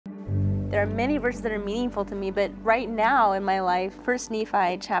There are many verses that are meaningful to me, but right now in my life, 1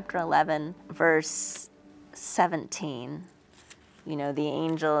 Nephi chapter 11, verse 17, you know, the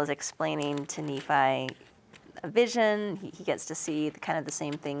angel is explaining to Nephi a vision. He gets to see kind of the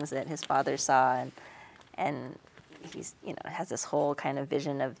same things that his father saw, and he's, you know, has this whole kind of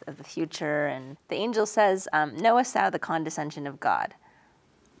vision of the future. And the angel says, knowest thou the condescension of God?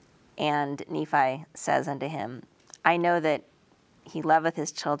 And Nephi says unto him, I know that he loveth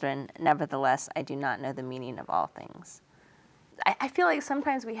his children, nevertheless I do not know the meaning of all things. I feel like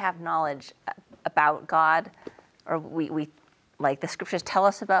sometimes we have knowledge about God, or we like the scriptures tell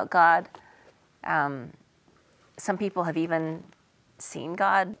us about God. Some people have even seen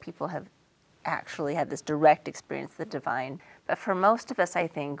God. People have actually had this direct experience of the divine. But for most of us, I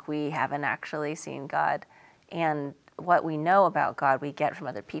think we haven't actually seen God. And what we know about God, we get from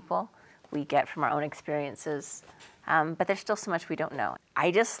other people. We get from our own experiences. But there's still so much we don't know.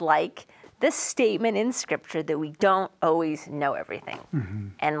 I just like this statement in Scripture that we don't always know everything. Mm-hmm.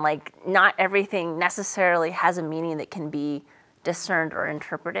 And like not everything necessarily has a meaning that can be discerned or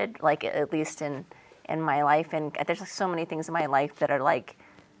interpreted, like at least in my life. And there's like so many things in my life that are like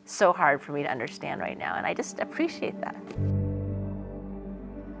so hard for me to understand right now. And I just appreciate that.